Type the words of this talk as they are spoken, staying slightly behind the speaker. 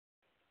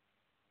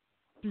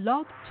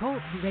Blog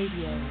Talk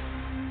Radio.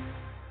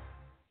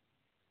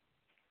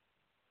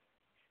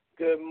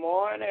 Good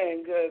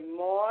morning, good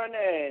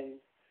morning.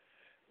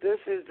 This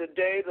is the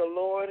day the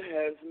Lord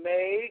has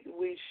made.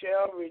 We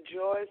shall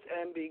rejoice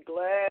and be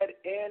glad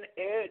in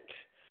it.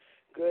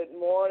 Good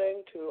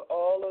morning to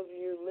all of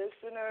you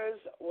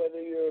listeners,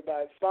 whether you're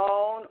by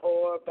phone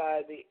or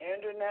by the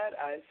internet.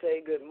 I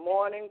say good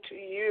morning to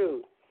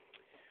you.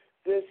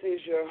 This is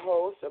your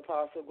host,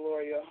 Apostle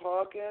Gloria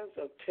Hawkins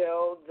of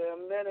Tell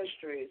Them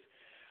Ministries.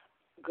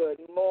 Good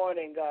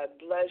morning. God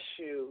bless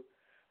you.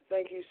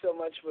 Thank you so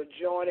much for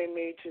joining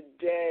me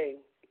today.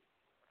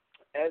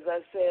 As I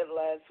said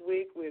last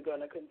week, we're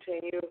going to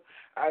continue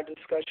our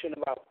discussion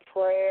about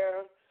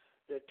prayer,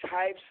 the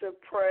types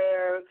of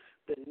prayer,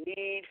 the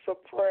need for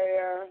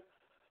prayer,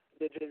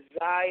 the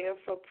desire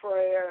for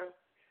prayer.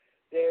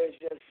 There's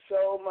just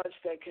so much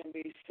that can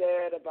be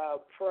said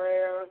about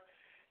prayer,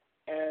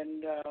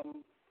 and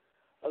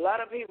a lot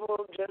of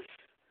people just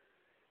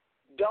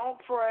don't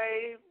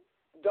pray,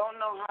 don't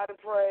know how to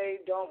pray,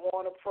 don't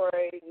want to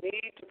pray,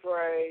 need to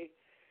pray,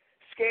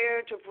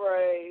 scared to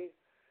pray,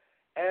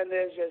 and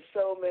there's just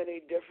so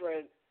many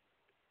different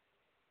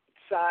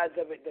sides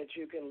of it that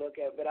you can look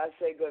at. But I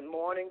say good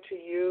morning to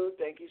you.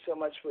 Thank you so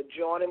much for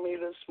joining me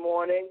this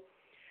morning.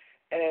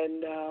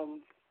 And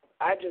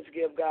I just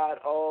give God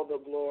all the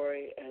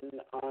glory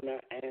and honor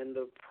and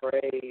the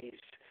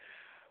praise.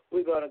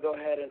 We're going to go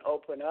ahead and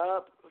open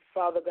up.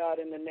 Father God,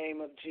 in the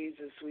name of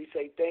Jesus, we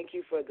say thank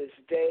you for this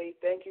day.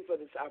 Thank you for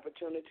this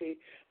opportunity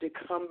to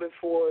come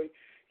before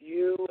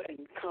you and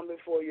come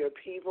before your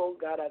people.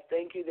 God, I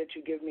thank you that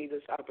you give me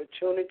this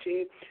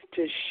opportunity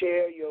to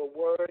share your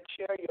word,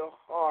 share your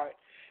heart,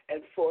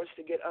 and for us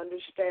to get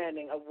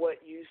understanding of what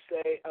you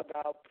say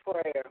about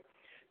prayer.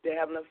 Dear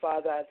Heavenly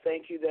Father, I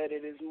thank you that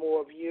it is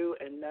more of you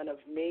and none of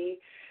me.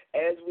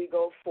 As we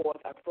go forth,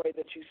 I pray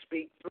that you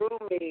speak through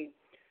me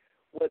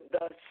what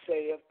thus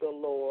saith the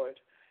Lord.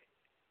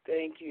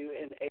 Thank you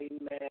and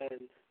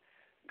amen.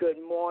 Good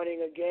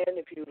morning again.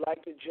 If you'd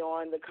like to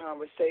join the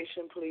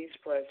conversation, please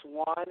press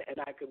 1 and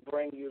I could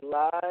bring you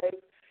live.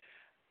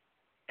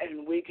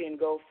 And we can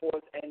go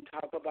forth and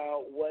talk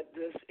about what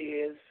this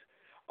is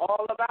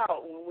all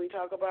about when we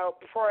talk about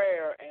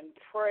prayer and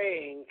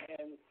praying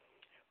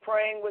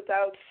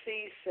without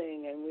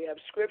ceasing. And we have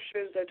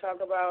scriptures that talk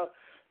about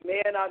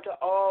men ought to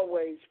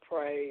always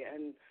pray,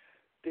 and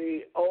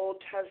the Old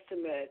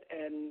Testament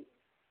and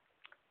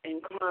in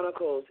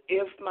Chronicles,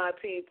 if my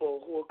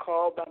people who are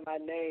called by my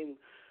name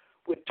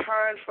would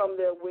turn from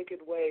their wicked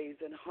ways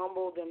and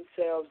humble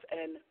themselves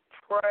and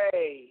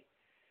pray.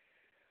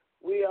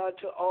 We are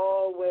to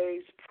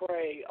always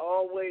pray,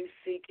 always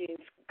seeking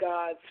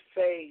God's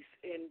face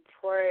in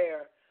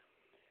prayer.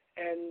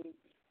 And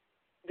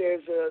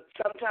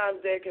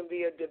sometimes there can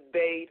be a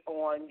debate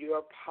on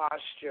your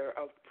posture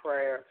of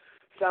prayer.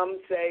 Some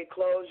say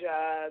close your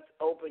eyes,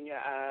 open your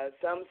eyes.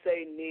 Some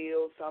say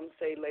kneel. Some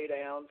say lay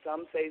down.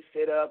 Some say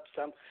sit up.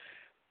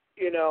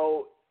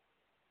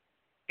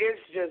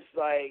 It's just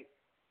like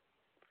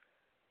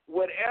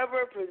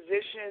whatever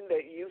position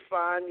that you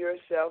find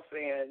yourself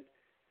in,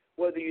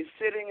 whether you're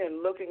sitting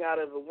and looking out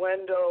of the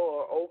window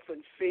or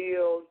open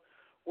field,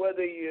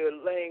 whether you're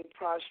laying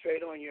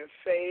prostrate on your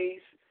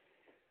face,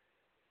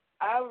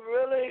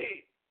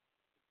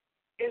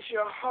 it's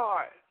your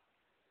heart.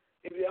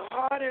 If your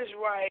heart is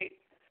right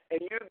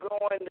and you're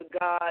going to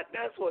God,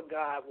 that's what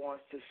God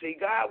wants to see.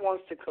 God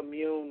wants to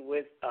commune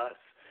with us.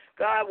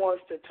 God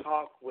wants to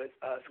talk with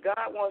us.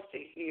 God wants to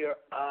hear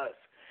us.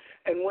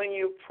 And when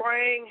you're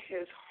praying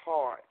his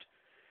heart,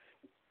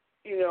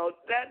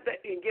 that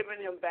and giving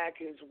him back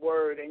his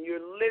word, and you're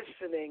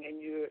listening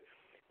and you're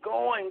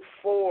going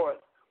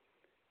forth,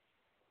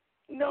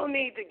 no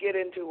need to get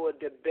into a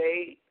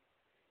debate.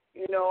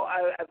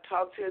 I've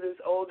talked to this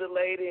older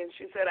lady, and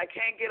she said, I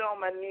can't get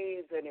on my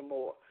knees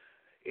anymore.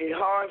 It's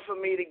hard for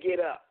me to get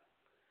up.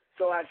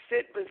 So I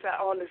sit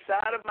on the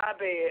side of my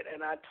bed,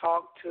 and I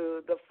talk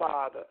to the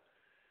Father.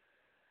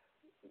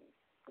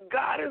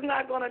 God is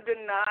not going to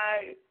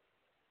deny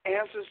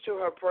answers to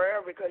her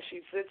prayer because she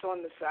sits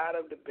on the side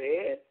of the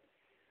bed.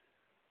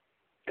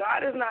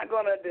 God is not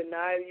going to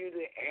deny you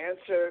the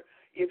answer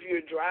if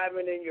you're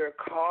driving in your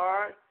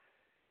car.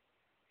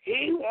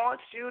 He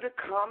wants you to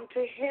come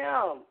to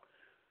him.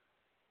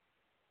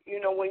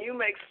 When you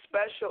make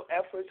special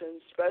efforts and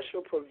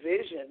special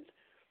provisions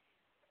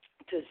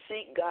to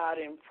seek God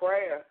in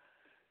prayer,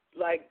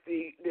 like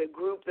the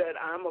group that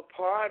I'm a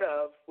part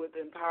of with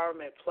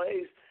Empowerment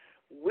Place,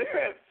 we're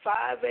at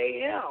 5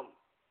 a.m.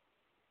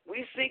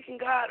 We seeking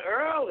God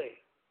early.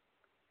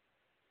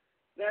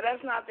 Now,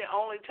 that's not the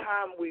only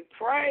time we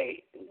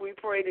pray. We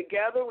pray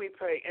together. We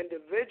pray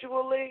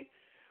individually.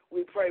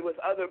 We pray with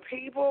other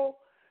people.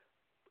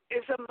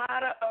 It's a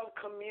matter of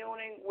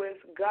communing with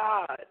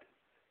God.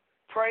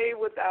 Pray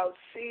without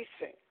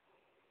ceasing.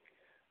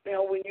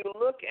 Now, when you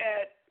look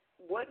at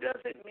what does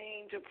it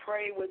mean to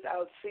pray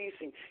without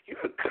ceasing,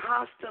 you're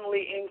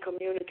constantly in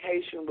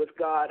communication with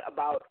God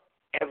about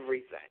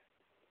everything.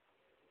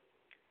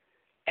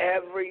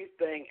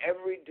 everything,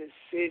 every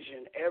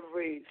decision,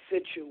 every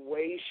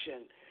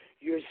situation,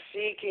 you're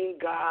seeking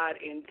God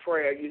in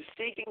prayer. You're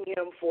seeking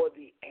Him for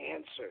the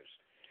answers.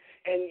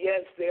 And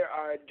yes, there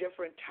are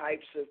different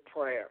types of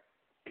prayer.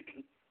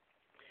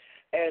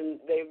 And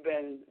they've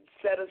been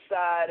set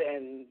aside,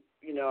 and,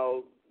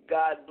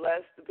 God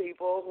bless the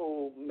people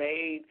who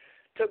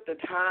took the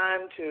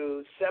time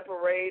to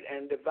separate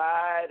and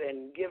divide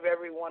and give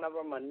every one of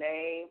them a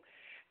name.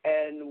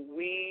 And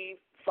we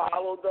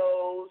follow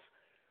those.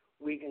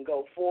 We can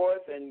go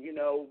forth, and,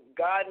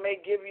 God may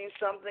give you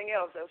something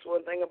else. That's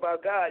one thing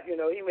about God.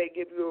 He may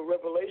give you a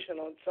revelation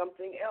on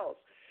something else.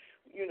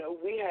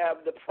 We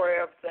have the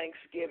prayer of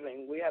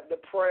thanksgiving. We have the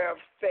prayer of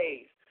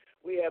faith.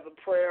 We have a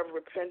prayer of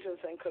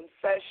repentance and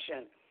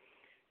confession.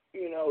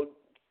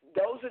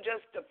 Those are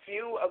just a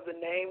few of the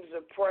names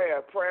of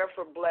prayer. Prayer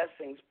for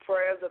blessings,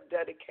 prayers of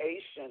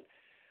dedication.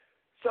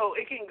 So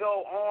it can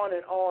go on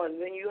and on.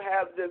 Then you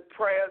have the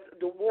prayers,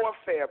 the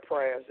warfare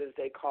prayers, as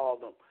they call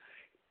them.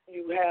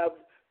 You have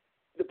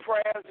the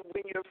prayers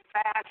when you're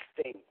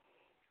fasting.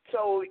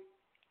 So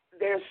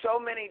there's so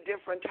many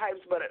different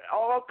types, but it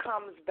all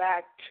comes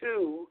back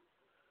to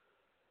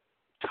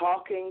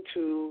talking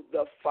to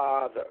the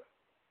Father.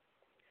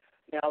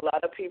 Now, a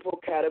lot of people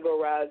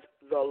categorize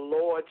the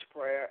Lord's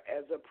Prayer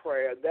as a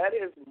prayer. That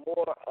is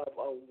more of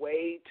a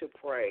way to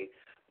pray.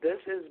 This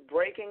is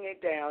breaking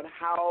it down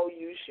how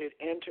you should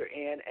enter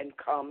in and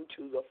come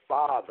to the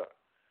Father.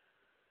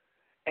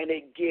 And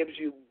it gives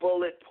you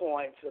bullet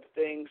points of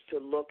things to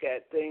look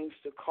at, things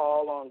to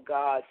call on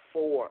God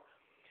for.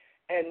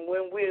 And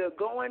when we're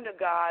going to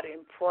God in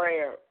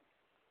prayer,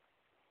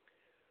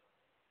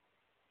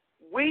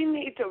 we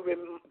need to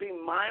be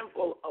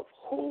mindful of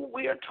who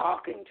we are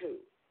talking to.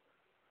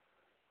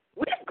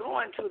 We're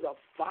going to the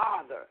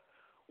Father.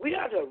 We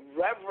are to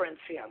reverence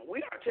Him.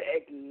 We are to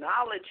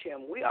acknowledge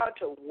Him. We are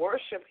to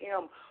worship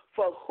Him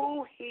for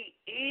who He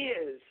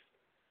is,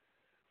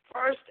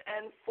 first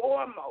and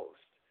foremost.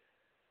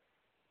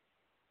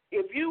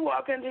 If you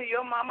walk into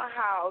your mama's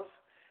house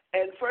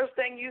and first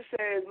thing you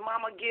say is,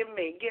 Mama, give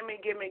me,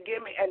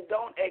 and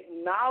don't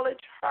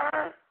acknowledge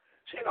her,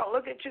 she's going to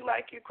look at you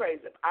like you're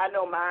crazy. I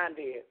know mine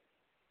did.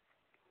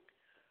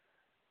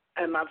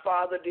 And my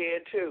father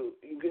did too.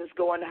 You just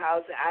go in the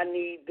house and I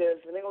need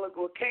this. And they're going to look,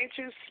 well, can't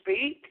you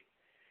speak?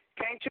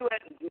 Can't you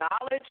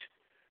acknowledge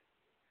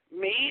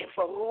me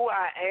for who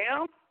I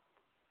am?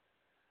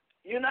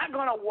 You're not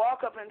going to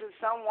walk up into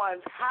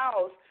someone's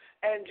house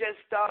and just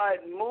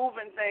start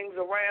moving things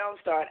around,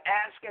 start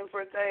asking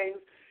for things.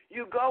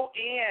 You go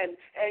in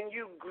and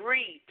you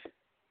greet.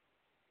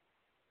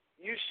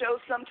 You show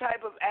some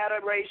type of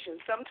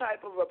adoration, some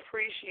type of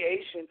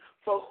appreciation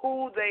for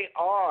who they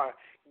are,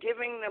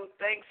 giving them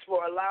thanks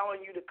for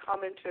allowing you to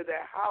come into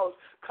their house,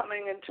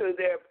 coming into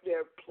their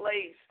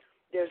place,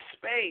 their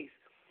space.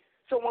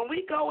 So when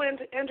we go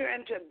enter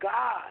into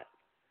God,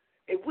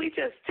 if we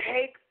just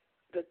take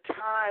the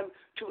time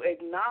to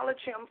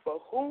acknowledge Him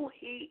for who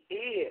He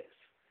is,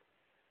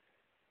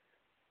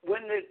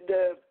 when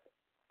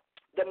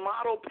the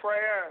model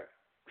prayer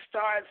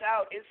starts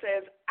out, it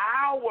says,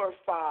 Our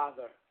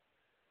Father.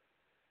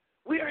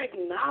 We are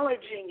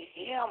acknowledging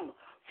Him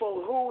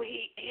for who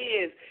He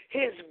is,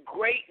 His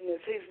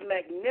greatness, His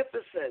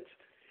magnificence.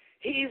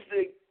 He's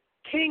the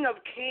King of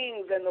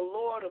kings and the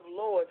Lord of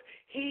lords.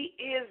 He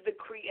is the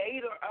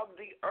creator of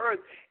the earth.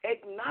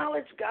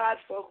 Acknowledge God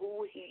for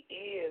who He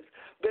is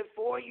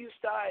before you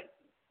start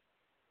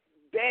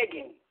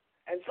begging.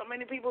 And so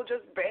many people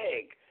just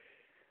beg.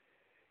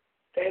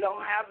 They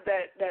don't have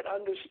that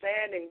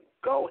understanding.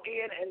 Go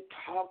in and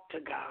talk to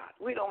God.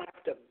 We don't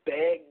have to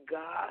beg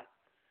God.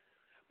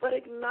 But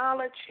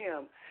acknowledge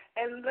Him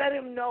and let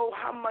Him know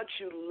how much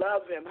you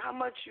love Him, how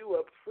much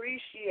you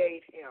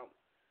appreciate Him.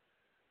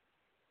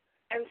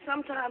 And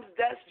sometimes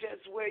that's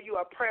just where you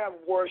are prayer of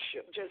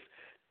worship, just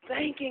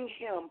thanking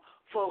Him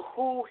for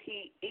who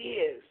He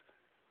is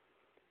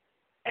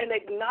and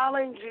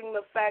acknowledging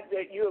the fact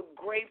that you're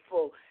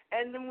grateful.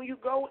 And then when you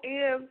go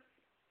in,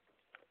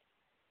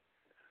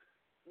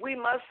 we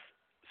must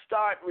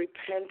start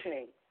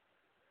repenting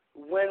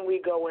when we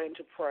go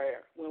into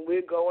prayer, when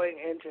we're going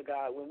into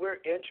God, when we're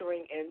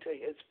entering into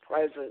His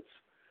presence.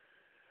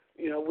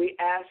 We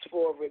ask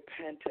for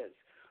repentance.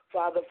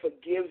 Father,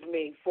 forgive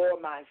me for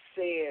my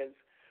sins,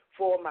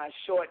 for my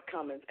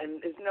shortcomings.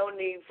 And there's no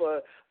need for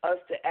us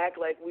to act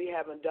like we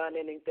haven't done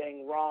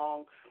anything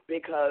wrong,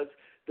 because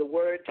the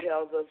Word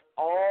tells us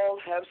all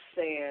have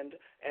sinned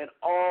and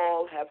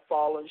all have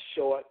fallen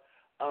short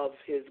of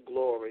His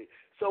glory.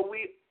 So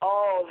we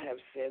all have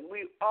sinned.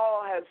 We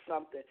all have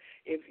something.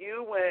 If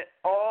you went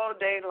all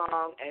day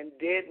long and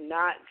did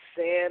not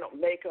sin or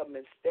make a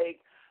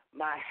mistake,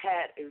 my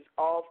hat is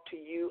off to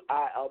you.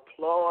 I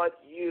applaud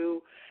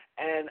you,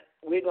 and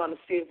we're going to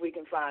see if we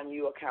can find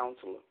you a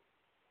counselor.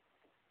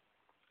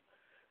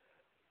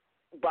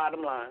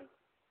 Bottom line,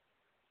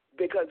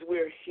 because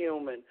we're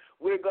human,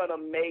 we're going to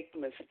make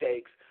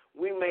mistakes.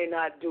 We may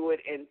not do it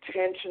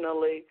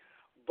intentionally,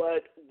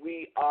 but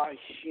we are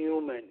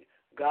human.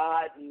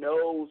 God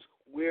knows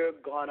we're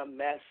going to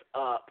mess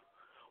up.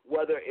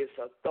 whether it's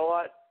a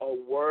thought, a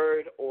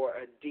word, or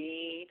a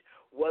deed,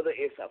 whether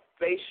it's a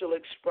facial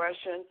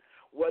expression,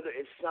 whether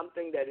it's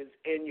something that is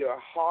in your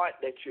heart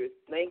that you're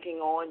thinking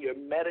on, you're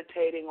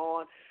meditating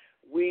on.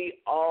 We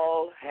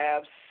all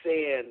have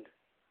sinned.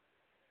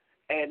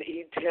 And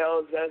he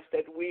tells us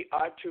that we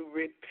are to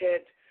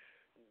repent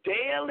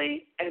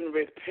daily and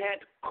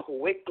repent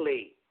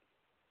quickly.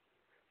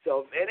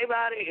 So if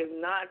anybody is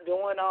not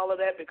doing all of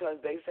that because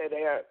they say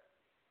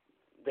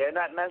they're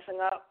not messing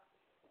up,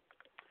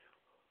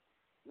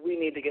 we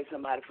need to get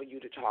somebody for you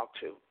to talk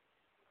to.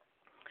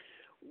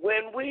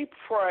 When we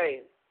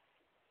pray,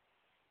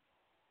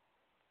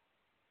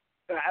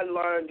 I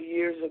learned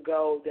years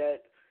ago that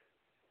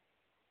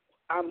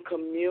I'm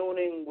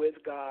communing with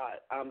God.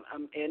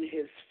 I'm in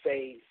his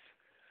face.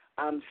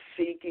 I'm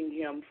seeking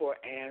him for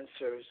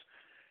answers.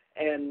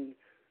 And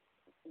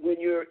when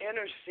you're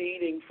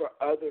interceding for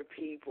other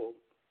people,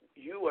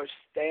 you are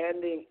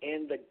standing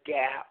in the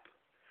gap.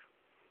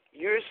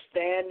 You're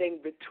standing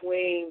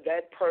between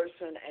that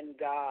person and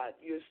God.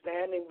 You're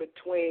standing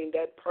between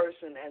that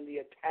person and the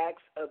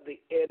attacks of the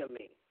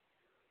enemy.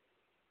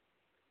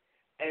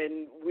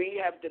 And we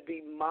have to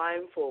be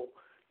mindful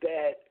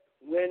that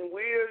when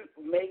we're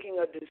making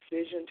a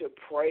decision to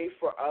pray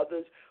for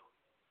others,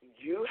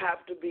 you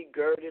have to be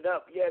girded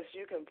up. Yes,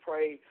 you can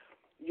pray,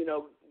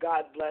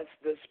 God bless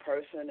this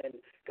person and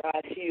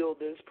God heal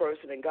this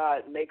person and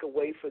God make a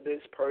way for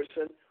this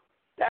person.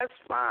 That's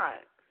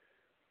fine.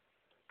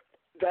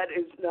 That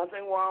is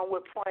nothing wrong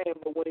with praying.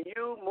 But when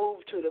you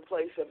move to the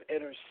place of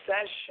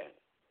intercession,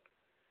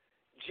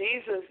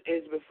 Jesus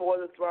is before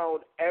the throne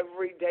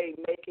every day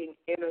making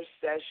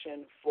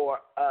intercession for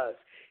us.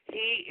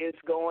 He is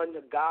going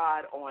to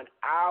God on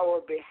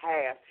our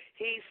behalf.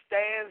 He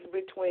stands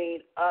between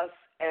us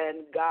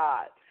and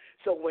God.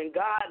 So when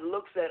God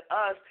looks at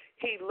us,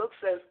 he looks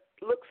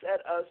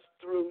at us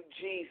through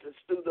Jesus,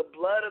 through the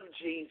blood of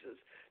Jesus,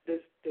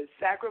 the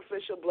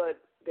sacrificial blood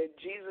that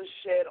Jesus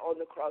shed on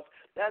the cross.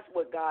 That's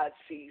what God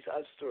sees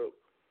us through.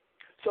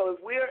 So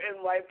if we're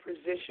in right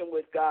position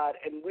with God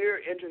and we're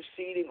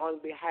interceding on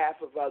behalf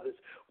of others,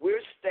 we're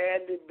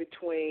standing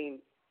between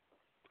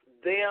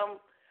them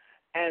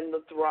and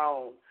the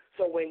throne.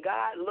 So when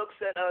God looks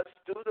at us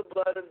through the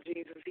blood of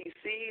Jesus, he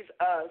sees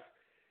us,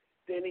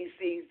 then he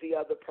sees the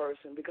other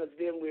person, because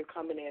then we're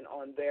coming in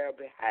on their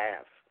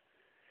behalf.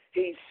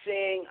 He's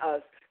seeing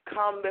us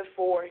come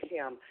before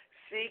him,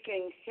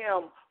 seeking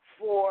him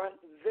for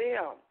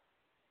them,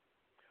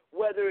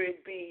 whether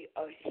it be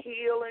a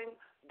healing,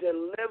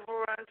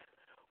 deliverance,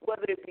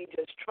 whether it be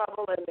just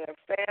trouble in their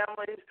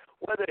families,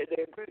 whether it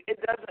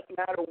doesn't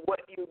matter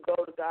what you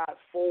go to God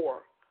for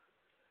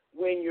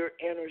when you're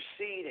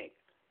interceding.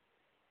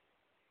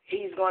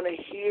 He's going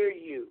to hear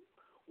you.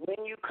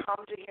 When you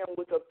come to him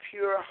with a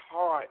pure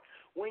heart,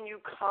 when you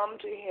come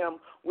to him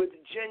with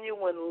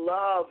genuine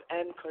love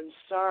and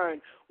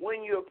concern,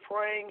 when you're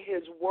praying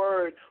his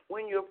word,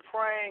 when you're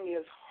praying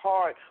his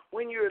heart,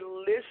 when you're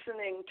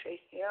listening to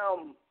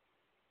him,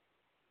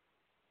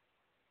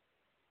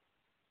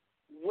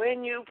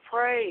 when you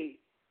pray,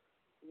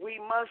 we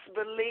must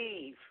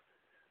believe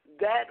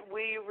that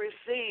we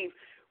receive.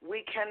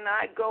 We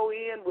cannot go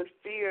in with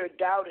fear,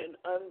 doubt, and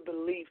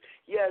unbelief.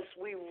 Yes,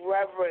 we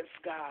reverence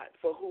God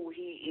for who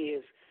he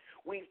is.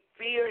 We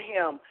fear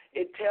him.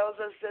 It tells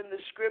us in the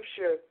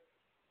scripture,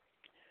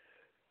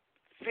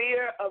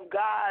 fear of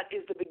God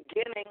is the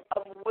beginning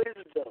of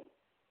wisdom.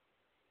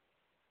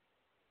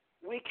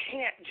 We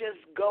can't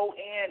just go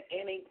in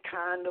any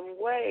kind of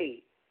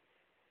way.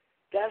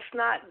 That's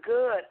not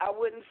good. I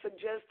wouldn't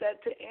suggest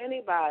that to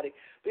anybody,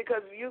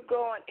 because you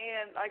going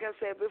in, like I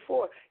said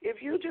before,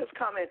 if you just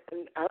come in,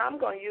 and I'm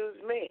going to use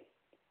me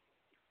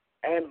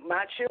and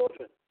my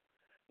children,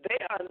 they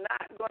are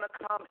not going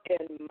to come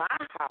in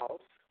my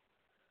house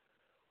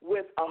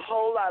with a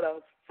whole lot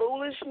of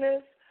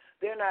foolishness.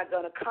 They're not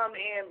going to come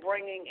in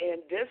bringing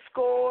in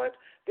discord.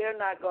 They're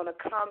not going to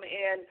come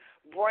in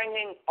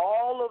bringing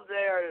all of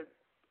their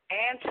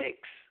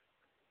antics,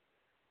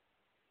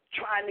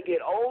 trying to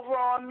get over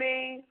on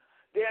me.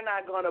 They're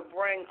not going to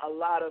bring a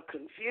lot of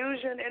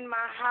confusion in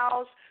my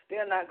house.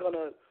 They're not going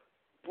to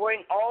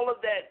bring all of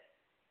that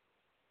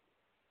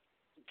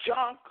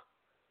junk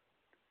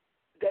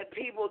that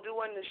people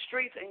do in the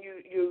streets, and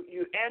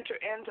you enter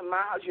into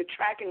my house, you're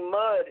tracking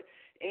mud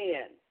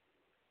in.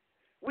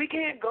 We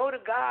can't go to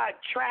God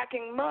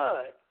tracking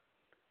mud.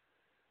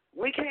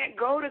 We can't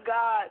go to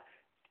God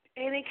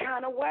any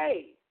kind of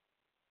way.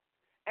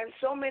 And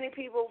so many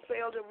people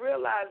fail to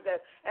realize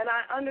that. And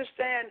I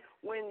understand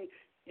when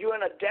you're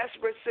in a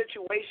desperate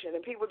situation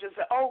and people just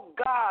say, oh,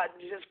 God,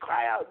 just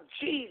cry out,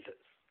 Jesus.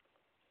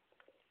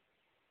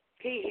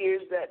 He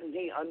hears that and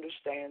he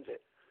understands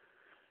it.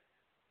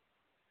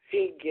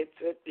 He gets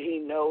it. He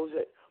knows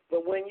it.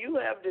 But when you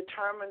have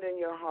determined in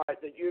your heart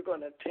that you're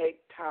going to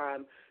take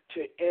time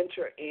to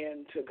enter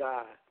into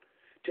God,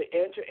 to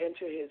enter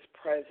into his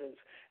presence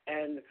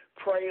and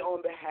pray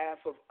on behalf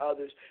of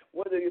others,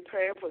 whether you're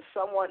praying for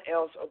someone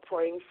else or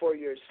praying for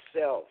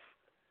yourself,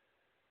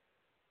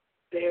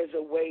 there's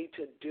a way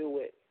to do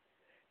it.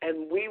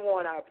 And we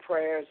want our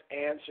prayers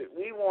answered.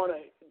 We want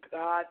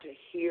God to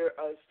hear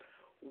us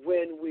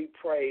when we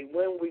pray,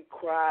 when we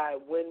cry,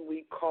 when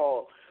we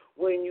call.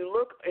 When you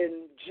look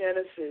in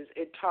Genesis,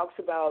 it talks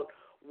about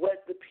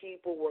what the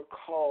people were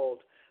called.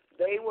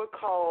 They were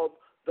called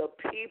the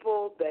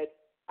people that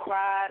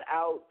cried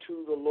out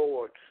to the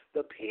Lord,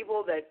 the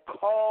people that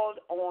called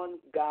on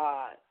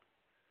God,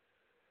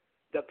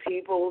 the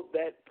people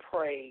that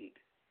prayed.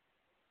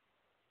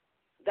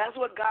 That's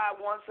what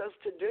God wants us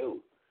to do.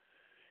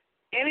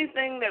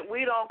 Anything that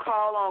we don't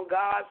call on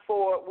God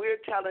for, we're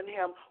telling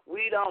him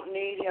we don't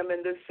need him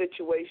in this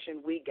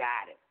situation. We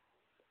got it.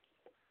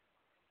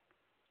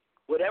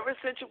 Whatever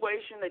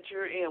situation that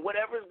you're in,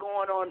 whatever's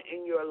going on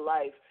in your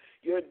life,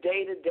 your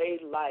day-to-day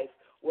life,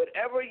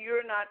 whatever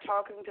you're not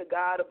talking to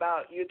God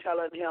about, you're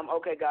telling him,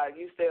 okay, God,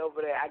 you stay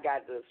over there. I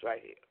got this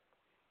right here.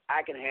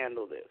 I can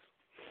handle this.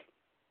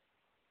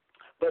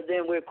 But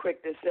then we're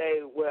quick to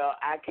say, well,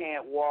 I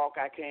can't walk,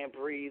 I can't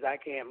breathe, I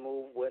can't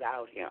move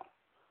without him.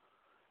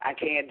 I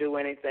can't do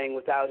anything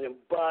without him.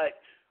 But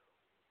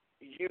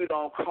you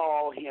don't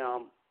call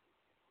him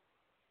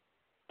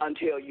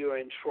until you're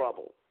in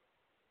trouble.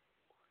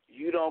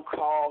 You don't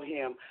call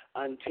him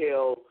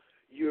until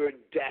you're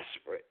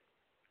desperate.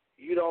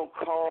 You don't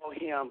call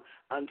him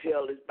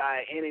until it's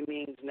by any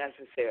means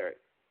necessary.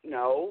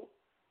 No.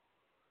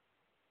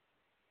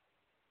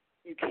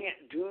 You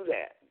can't do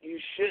that. You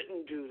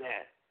shouldn't do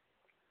that.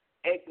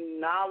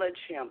 Acknowledge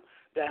him.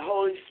 The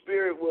Holy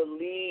Spirit will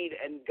lead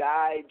and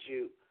guide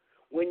you.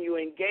 When you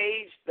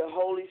engage the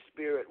Holy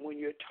Spirit, when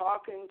you're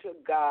talking to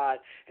God,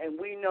 and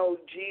we know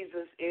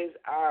Jesus is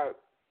our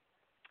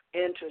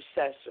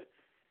intercessor.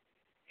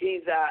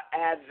 He's our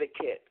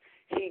advocate.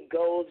 He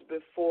goes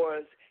before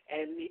us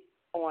and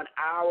on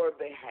our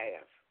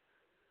behalf.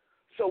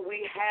 So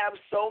we have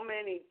so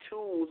many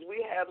tools.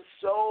 We have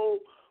so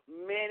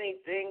many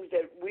things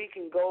that we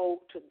can go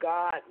to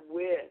God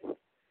with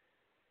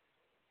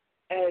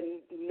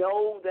and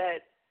know that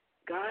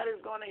God is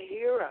going to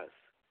hear us.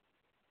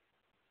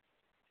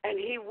 And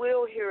he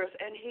will hear us,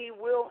 and he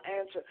will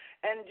answer.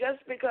 And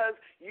just because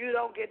you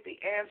don't get the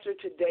answer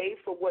today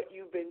for what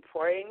you've been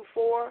praying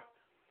for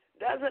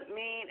doesn't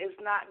mean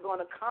it's not going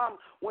to come.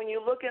 When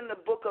you look in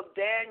the book of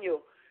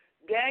Daniel,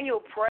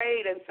 Daniel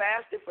prayed and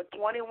fasted for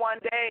 21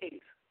 days.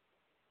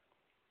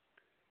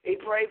 He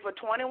prayed for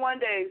 21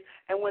 days,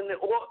 and when the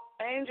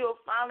angel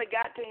finally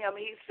got to him,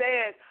 he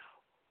said,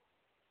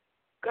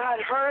 God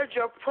heard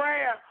your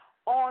prayer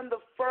on the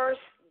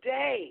first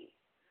day.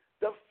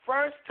 The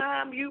first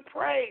time you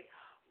prayed,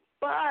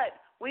 but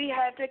we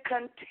had to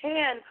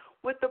contend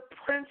with the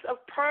prince of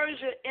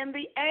Persia in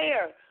the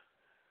air.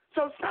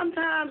 So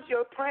sometimes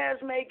your prayers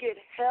may get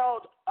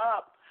held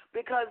up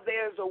because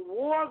there's a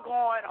war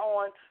going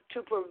on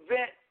to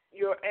prevent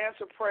your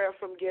answer prayer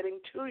from getting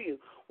to you.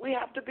 We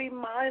have to be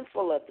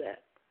mindful of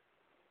that.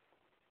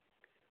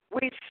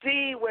 We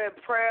see where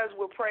prayers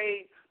were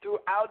prayed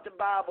throughout the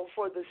Bible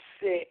for the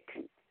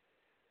sick,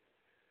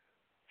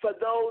 for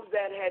those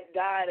that had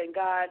died and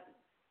God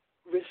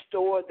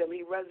restored them.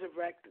 He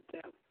resurrected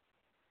them.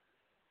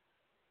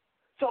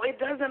 So it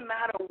doesn't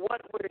matter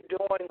what we're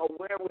doing or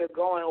where we're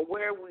going or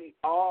where we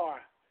are.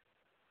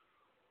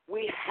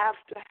 We have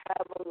to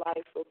have a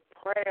life of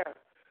prayer.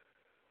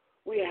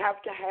 We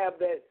have to have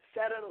that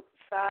set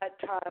aside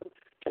time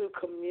to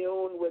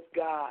commune with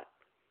God.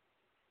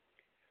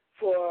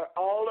 For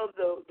all of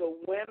the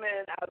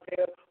women out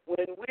there,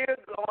 when we're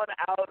going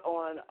out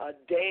on a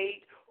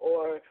date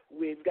or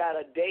we've got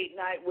a date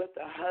night with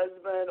a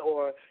husband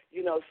or,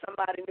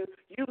 somebody new,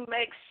 you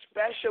make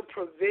special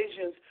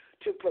provisions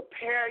to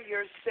prepare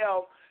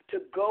yourself to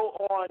go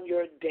on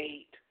your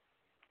date.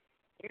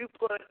 You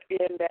put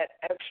in that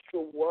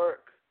extra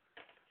work.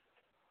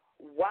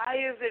 Why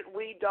is it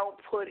we don't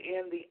put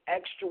in the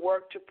extra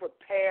work to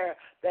prepare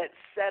that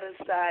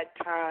set-aside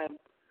time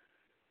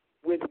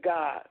with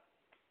God?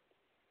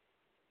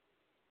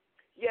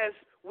 Yes,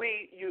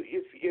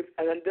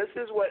 and this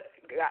is what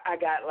I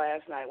got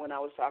last night when I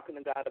was talking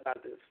to God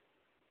about this.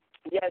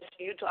 Yes,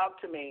 you talk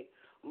to me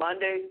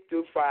Monday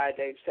through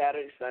Friday,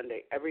 Saturday,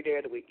 Sunday, every day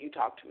of the week. You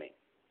talk to me.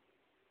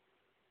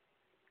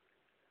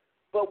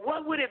 But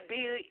what would it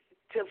be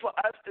for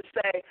us to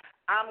say,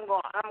 I'm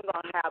going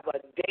to have a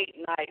date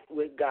night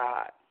with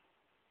God?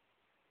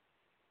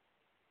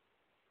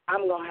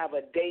 I'm going to have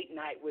a date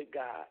night with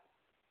God.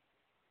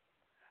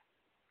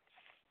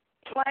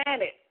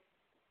 Plan it.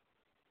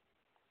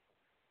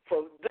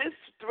 For this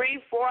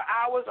 3-4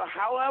 hours or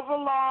however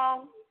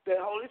long the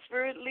Holy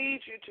Spirit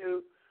leads you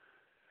to,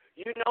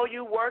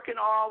 you're working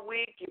all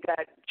week, you got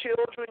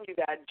children, you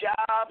got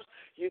jobs,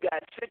 you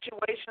got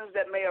situations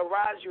that may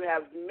arise, you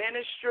have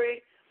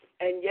ministry,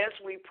 and yes,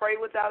 we pray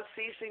without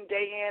ceasing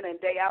day in and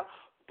day out,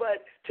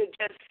 but to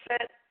just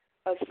set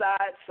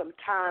aside some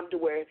time to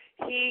where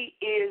he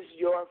is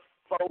your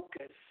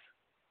focus.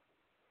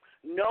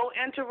 No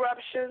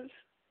interruptions.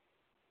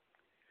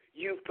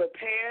 You've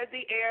prepared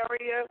the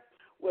area,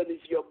 whether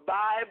it's your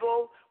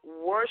Bible,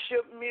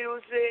 worship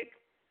music,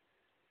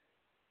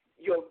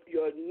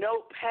 your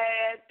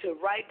notepad to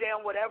write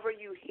down whatever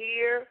you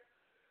hear.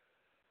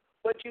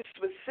 but you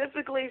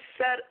specifically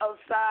set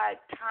aside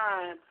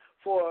time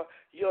for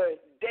your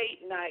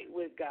date night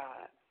with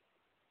God.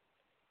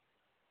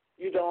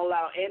 You don't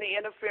allow any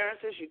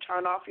interferences. You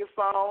turn off your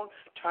phone,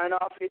 turn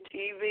off your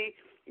TV.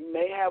 You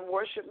may have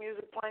worship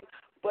music playing,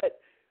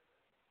 but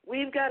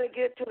we've got to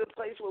get to the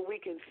place where we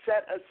can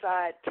set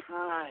aside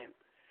time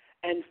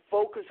and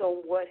focus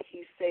on what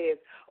he says.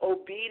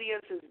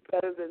 Obedience is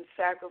better than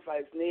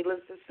sacrifice.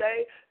 Needless to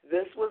say,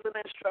 this was an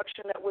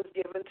instruction that was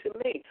given to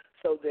me.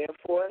 So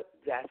therefore,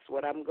 that's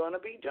what I'm going to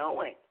be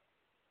doing.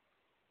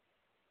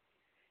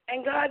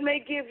 And God may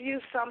give you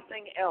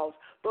something else.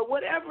 But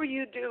whatever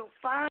you do,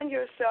 find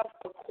yourself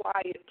a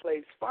quiet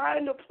place.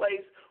 Find a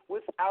place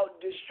without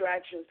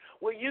distractions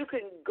where you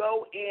can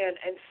go in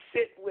and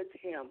sit with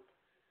him.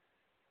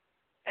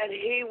 And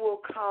he will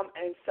come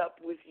and sup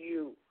with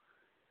you.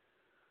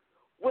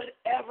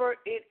 Whatever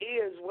it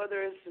is,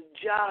 whether it's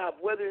a job,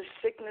 whether it's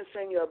sickness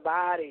in your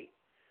body,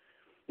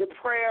 the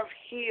prayer of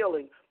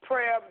healing,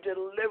 prayer of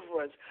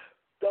deliverance,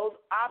 those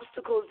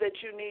obstacles that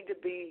need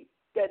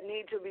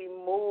to be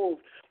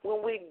moved.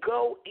 When we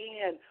go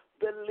in,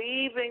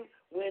 believing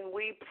when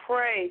we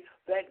pray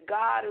that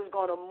God is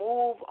going to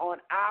move on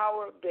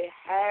our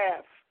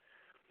behalf.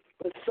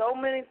 But so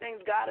many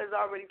things God has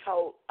already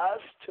told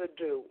us to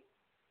do.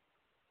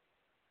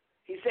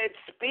 He said,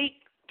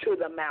 speak to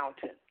the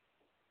mountain.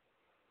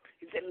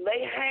 He said,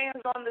 lay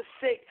hands on the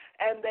sick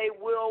and they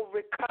will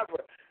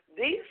recover.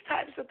 These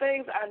types of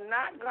things are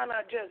not going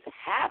to just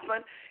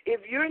happen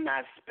if you're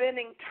not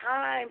spending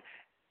time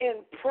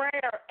in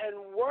prayer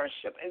and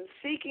worship and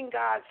seeking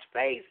God's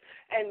face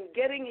and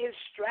getting his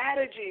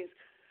strategies.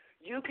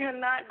 You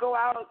cannot go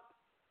out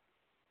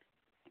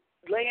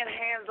laying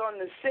hands on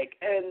the sick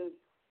and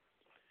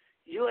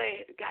you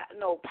ain't got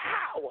no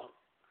power.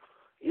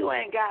 You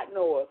ain't got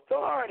no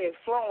authority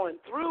flowing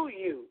through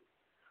you.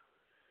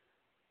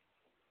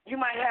 You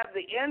might have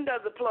the end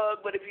of the plug,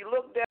 but if you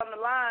look down the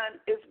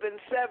line, it's been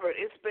severed.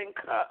 It's been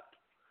cut.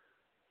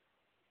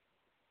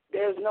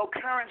 There's no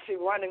currency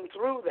running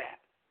through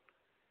that.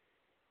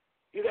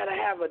 You got to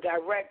have a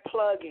direct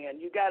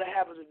plug-in. You got to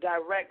have a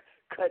direct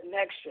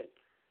connection.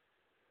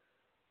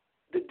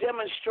 The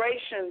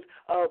demonstrations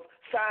of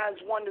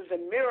signs, wonders,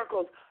 and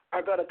miracles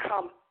are going to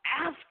come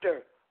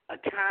after a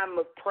time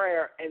of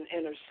prayer and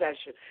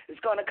intercession. It's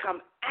going to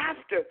come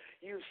after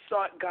you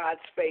sought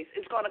God's face.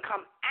 It's going to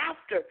come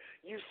after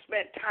you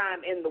spent time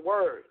in the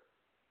Word.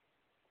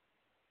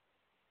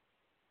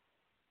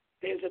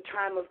 There's a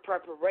time of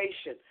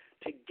preparation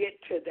to get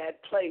to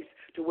that place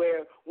to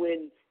where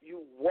when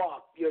you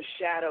walk, your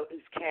shadow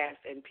is cast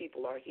and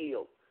people are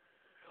healed.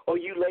 Or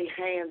you lay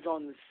hands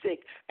on the sick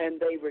and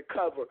they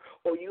recover.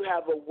 Or you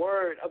have a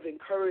word of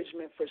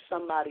encouragement for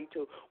somebody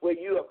to where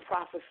you are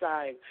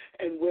prophesying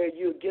and where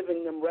you're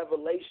giving them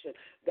revelation.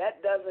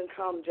 That doesn't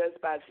come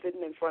just by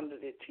sitting in front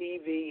of the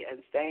TV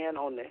and staying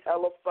on the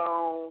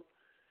telephone.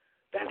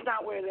 That's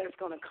not where that's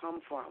going to come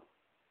from.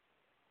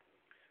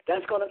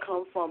 That's going to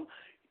come from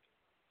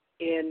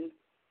in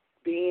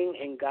being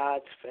in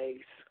God's face,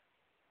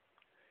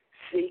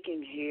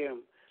 seeking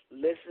him,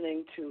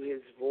 listening to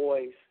his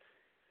voice,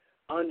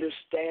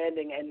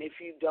 understanding. And if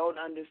you don't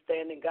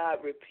understand it, God,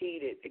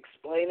 repeat it.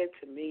 Explain it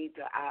to me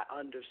till I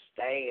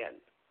understand.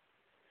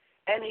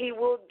 And he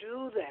will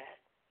do that.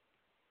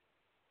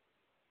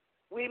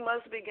 We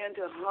must begin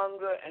to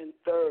hunger and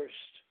thirst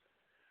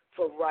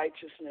for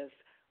righteousness,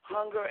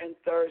 hunger and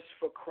thirst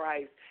for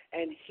Christ.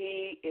 And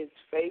he is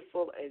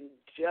faithful and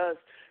just.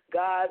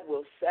 God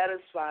will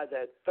satisfy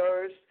that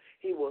thirst.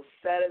 He will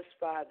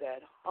satisfy that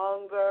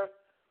hunger.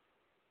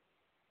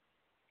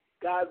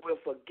 God will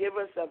forgive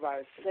us of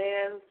our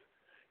sins.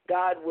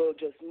 God will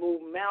just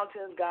move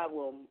mountains. God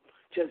will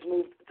just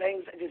move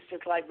things. It's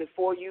just like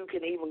before you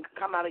can even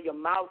come out of your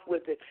mouth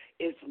with it,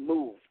 it's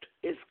moved.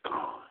 It's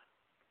gone.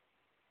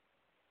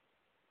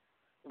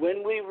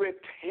 When we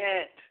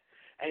repent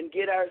and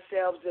get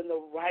ourselves in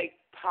the right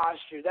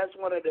posture, that's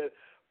one of the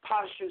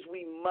postures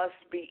we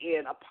must be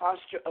in, a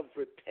posture of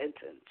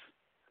repentance.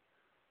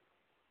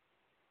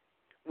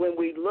 When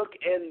we look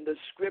in the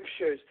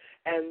scriptures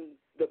and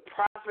the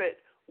prophet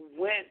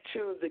went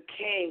to the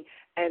king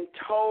and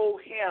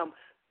told him,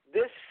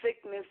 this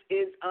sickness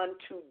is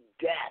unto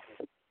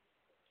death.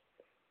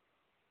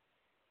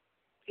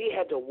 He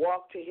had to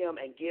walk to him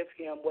and give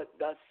him what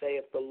thus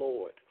saith the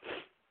Lord.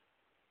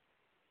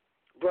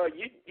 Bro,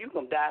 you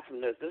going to die from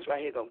this. This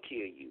right here going to kill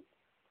you.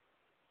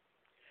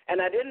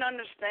 And I didn't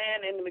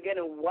understand in the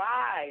beginning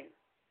why.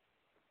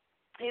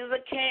 He was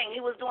a king.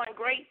 He was doing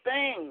great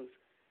things.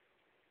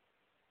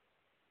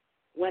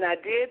 When I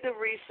did the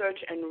research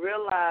and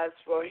realized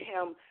for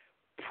him,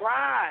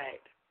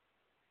 pride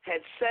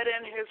had set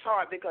in his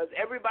heart because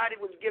everybody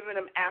was giving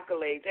him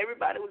accolades.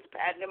 Everybody was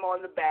patting him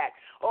on the back.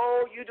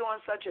 Oh, you're doing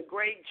such a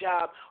great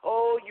job.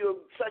 Oh, you're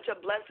such a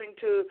blessing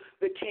to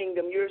the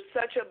kingdom. You're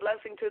such a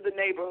blessing to the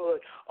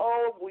neighborhood.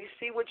 Oh, we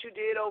see what you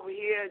did over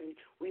here, and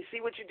we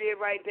see what you did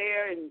right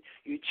there, and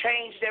you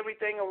changed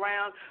everything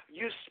around.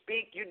 You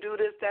speak, you do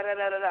this,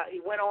 da-da-da-da-da.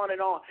 He went on,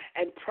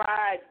 and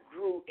pride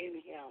grew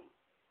in him,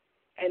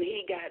 and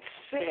he got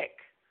sick.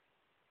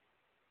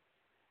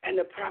 And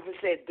the prophet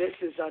said, this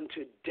is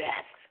unto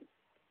death.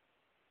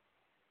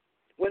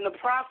 When the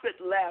prophet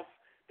left,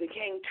 the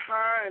king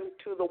turned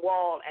to the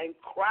wall and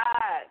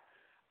cried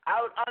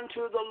out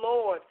unto the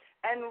Lord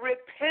and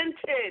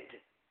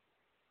repented.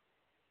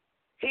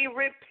 He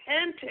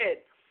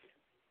repented.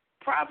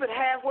 Prophet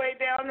halfway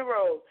down the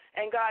road,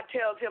 and God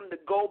tells him to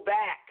go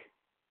back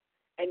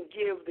and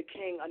give the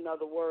king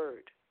another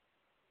word.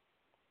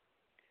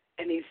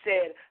 And he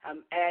said,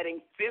 I'm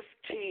adding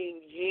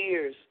 15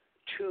 years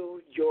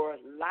to your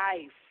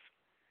life.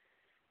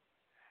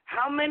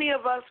 How many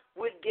of us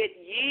would get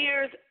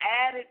years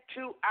added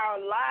to our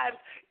lives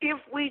if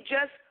we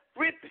just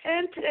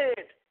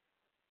repented?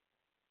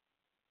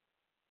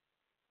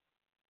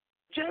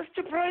 Just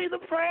to pray the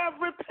prayer of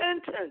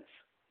repentance.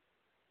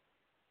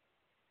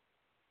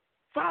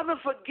 Father,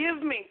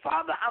 forgive me.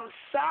 Father, I'm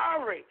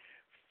sorry.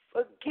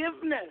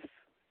 Forgiveness.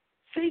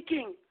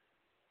 Seeking.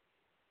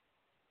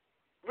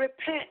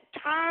 Repent.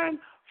 Turn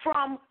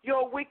from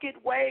your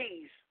wicked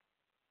ways.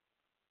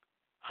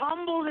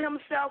 Humble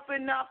himself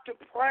enough to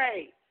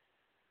pray.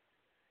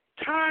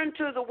 Turn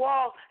to the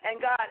wall,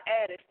 and God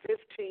added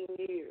 15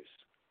 years.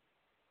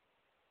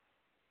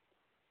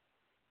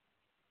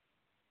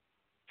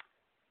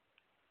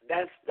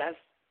 That's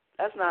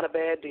not a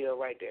bad deal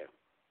right there.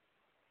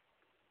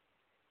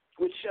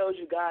 Which shows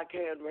you God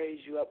can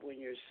raise you up when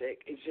you're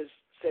sick. It just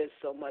says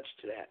so much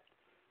to that.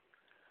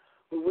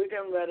 Well, we're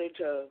getting ready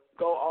to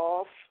go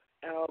off.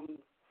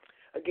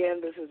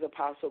 Again, this is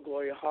Apostle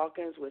Gloria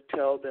Hawkins with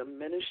Tell Them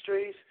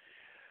Ministries.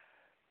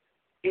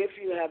 If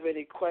you have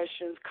any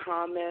questions,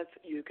 comments,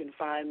 you can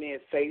find me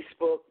at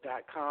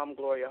facebook.com,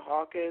 Gloria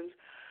Hawkins.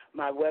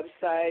 My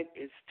website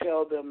is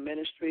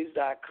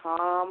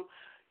tellthemministries.com.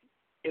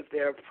 If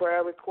there are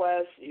prayer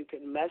requests, you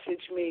can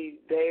message me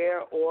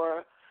there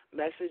or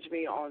message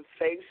me on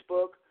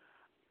Facebook.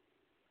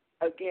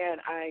 Again,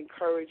 I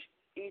encourage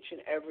each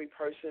and every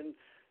person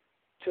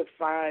to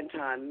find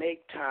time,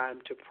 make time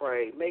to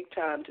pray, make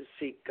time to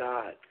seek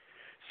God.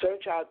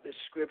 Search out the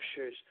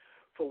scriptures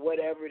for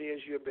whatever it is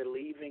you're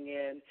believing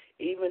in,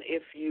 even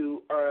if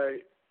you are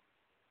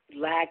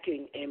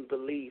lacking in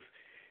belief.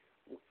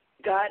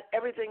 God,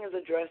 everything is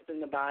addressed in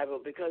the Bible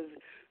because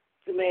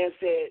the man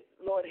said,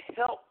 Lord,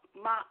 help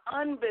my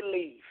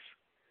unbelief.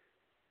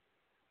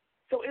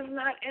 So it's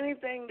not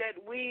anything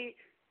that we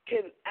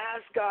can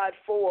ask God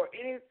for,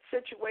 any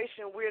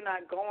situation we're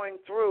not going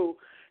through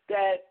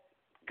that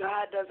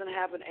God doesn't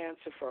have an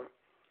answer for.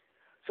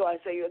 So I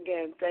say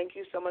again, thank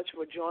you so much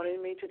for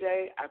joining me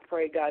today. I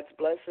pray God's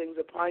blessings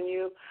upon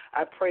you.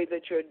 I pray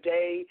that your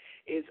day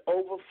is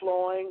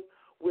overflowing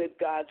with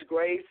God's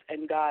grace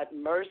and God's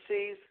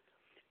mercies.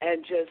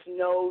 And just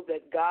know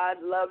that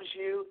God loves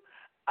you.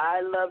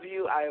 I love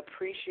you. I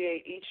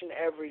appreciate each and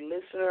every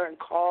listener and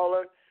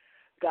caller.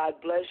 God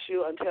bless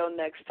you. Until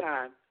next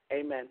time,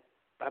 amen.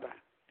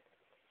 Bye-bye.